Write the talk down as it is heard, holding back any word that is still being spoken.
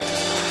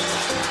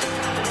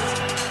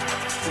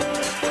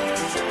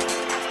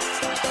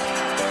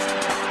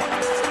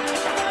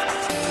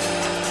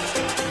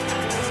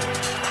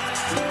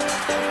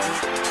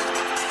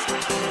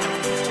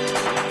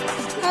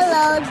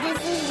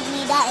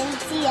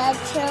are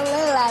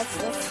Cholula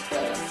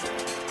sisters.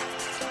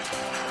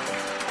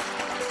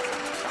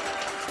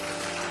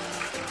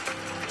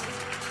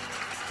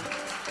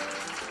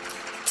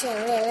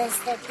 Cholula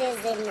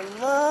sisters in the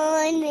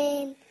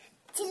morning.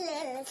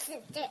 Cholula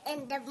sister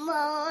in the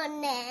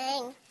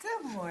morning.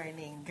 Good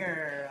morning,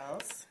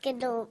 girls.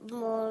 Good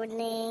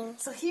morning.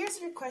 So here's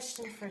your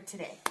question for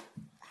today.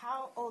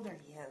 How old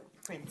are you,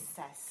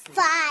 Princess?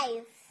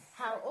 5.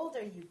 How old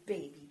are you,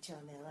 baby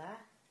Jamila?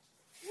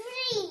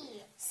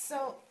 3.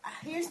 So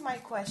here's my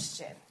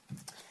question.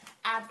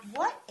 At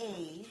what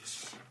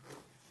age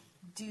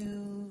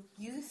do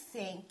you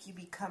think you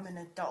become an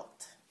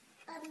adult?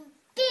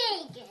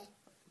 Big.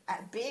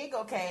 At big,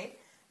 okay.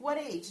 What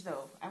age,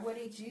 though? At what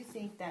age do you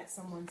think that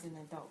someone's an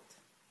adult?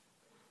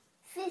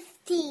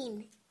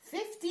 15.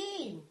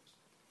 15.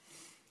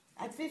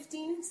 At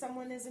 15,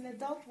 someone is an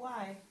adult.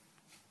 Why?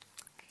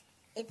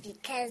 It's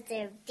because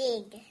they're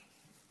big.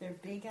 They're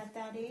big at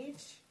that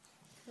age?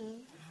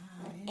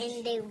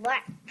 And they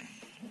work.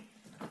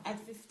 At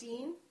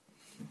 15?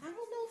 I don't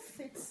know if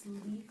it's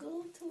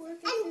legal to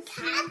work at And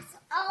 15. cats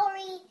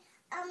always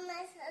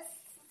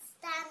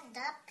stand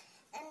up,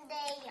 and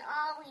they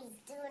always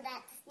do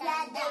that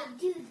stand up. Yeah, they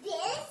do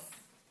this.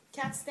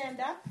 Cats stand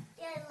up?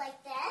 Yeah,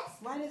 like this.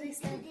 Why do they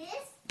stand? Do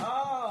this.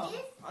 Oh,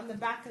 This. on the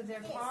back of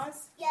their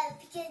paws? Yeah,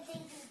 because they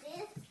do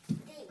this.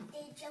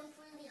 They jump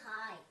really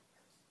high.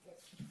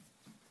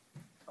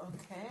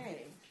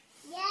 Okay.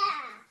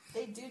 Yeah.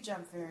 They do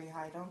jump very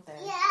high, don't they?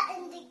 Yeah,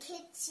 in the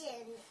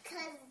kitchen,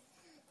 cause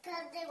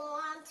they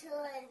want to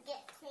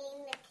get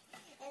clean.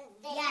 And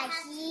they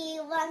he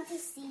wants to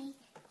see.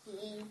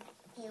 He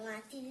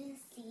wants to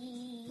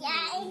see.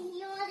 Yeah, and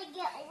he want to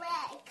get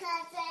wet,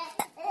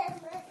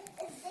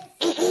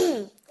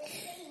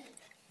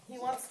 He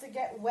wants to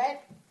get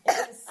wet in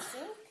the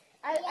sink?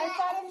 I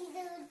thought in the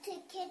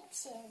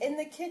kitchen. in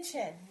the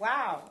kitchen.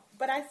 Wow.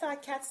 But I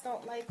thought cats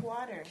don't like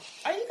water.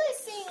 Are you guys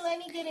seeing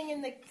Lenny getting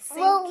in the sink?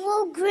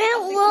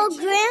 Grandma,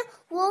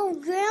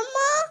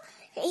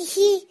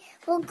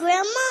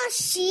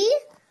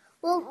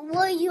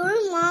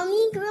 your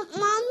mommy,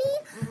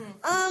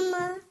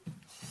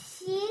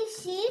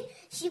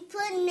 she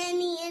put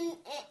Nenny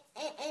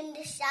in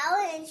the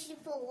shower and she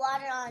put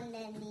water on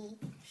Nenny.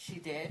 She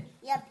did?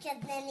 Yeah,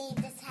 because Nenny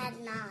just had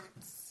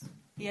knots.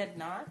 He had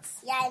knots?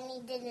 Yeah, and he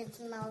didn't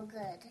smell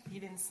good. He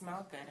didn't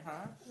smell good,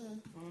 huh?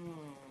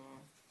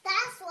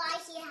 That's why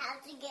he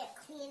has to get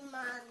clean,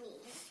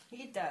 Mommy.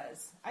 He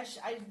does.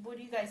 What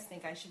do you guys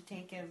think? I should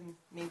take him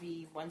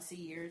maybe once a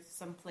year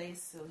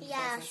someplace so he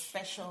does a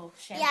special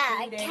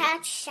shampoo day?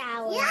 Cat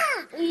shower.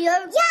 Yeah,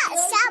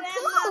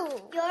 shampoo.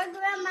 Your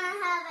grandma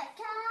have a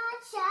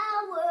cat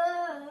shower.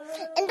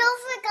 And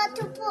don't forget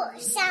to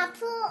put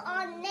shampoo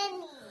on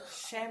Nenny.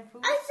 Shampoo?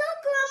 I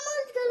thought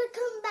Grandma's gonna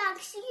come back.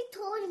 She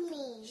told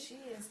me. She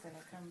is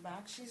gonna come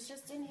back. She's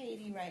just in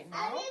Haiti right now.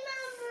 I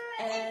remember.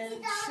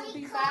 And she'll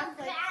be back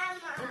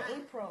in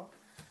April,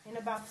 in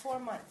about 4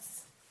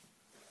 months.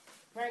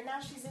 Right now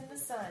she's in the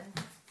sun,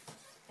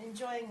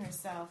 enjoying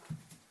herself.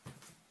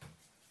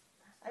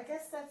 I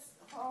guess that's,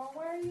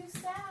 why are you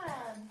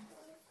sad?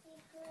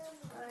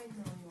 I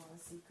know you want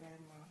to see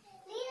Grandma.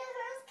 Lena,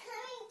 her's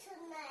coming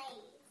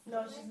tonight.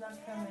 No, she's not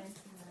coming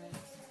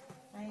tonight.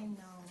 I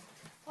know.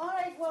 All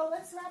right, well,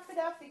 let's wrap it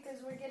up because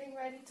we're getting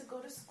ready to go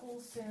to school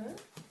soon.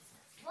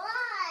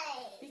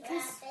 Why?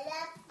 Because wrap it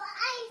up.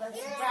 Bye. Let's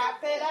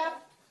wrap it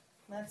up.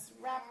 Let's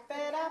wrap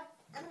it up.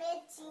 I'm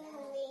itching,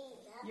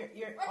 Lena.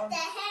 What the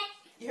heck?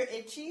 You're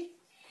itchy?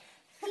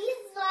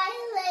 He's my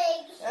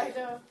leg. I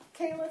know.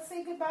 Okay, let's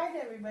say goodbye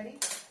to everybody.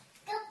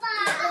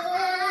 Goodbye.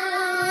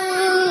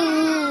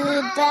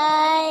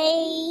 Goodbye.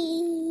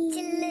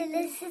 To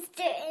little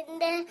sister in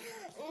the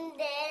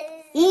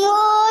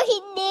no, he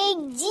did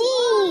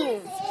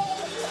jeans.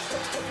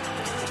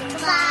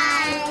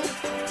 Bye.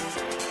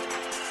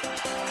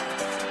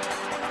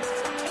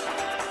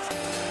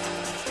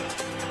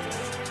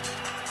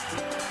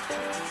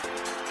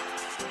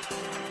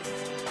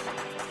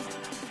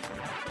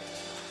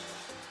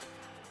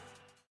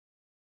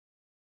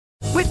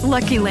 With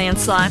Lucky Land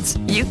Slots,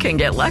 you can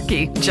get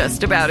lucky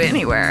just about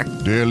anywhere.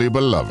 Dearly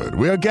beloved,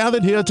 we are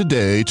gathered here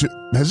today to...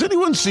 Has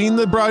anyone seen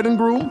the bride and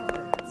groom?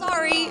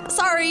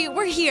 Sorry,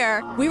 we're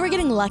here. We were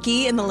getting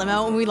lucky in the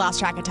limo and we lost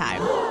track of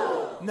time.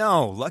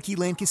 No, Lucky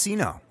Land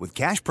Casino, with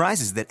cash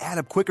prizes that add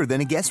up quicker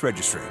than a guest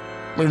registry.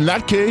 In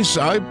that case,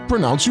 I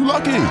pronounce you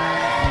lucky.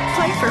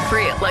 Play for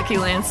free at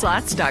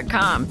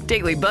LuckyLandSlots.com.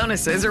 Daily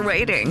bonuses are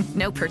waiting.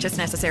 No purchase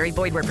necessary.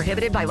 Void where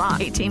prohibited by law.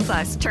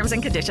 18+. Terms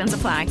and conditions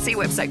apply. See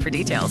website for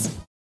details.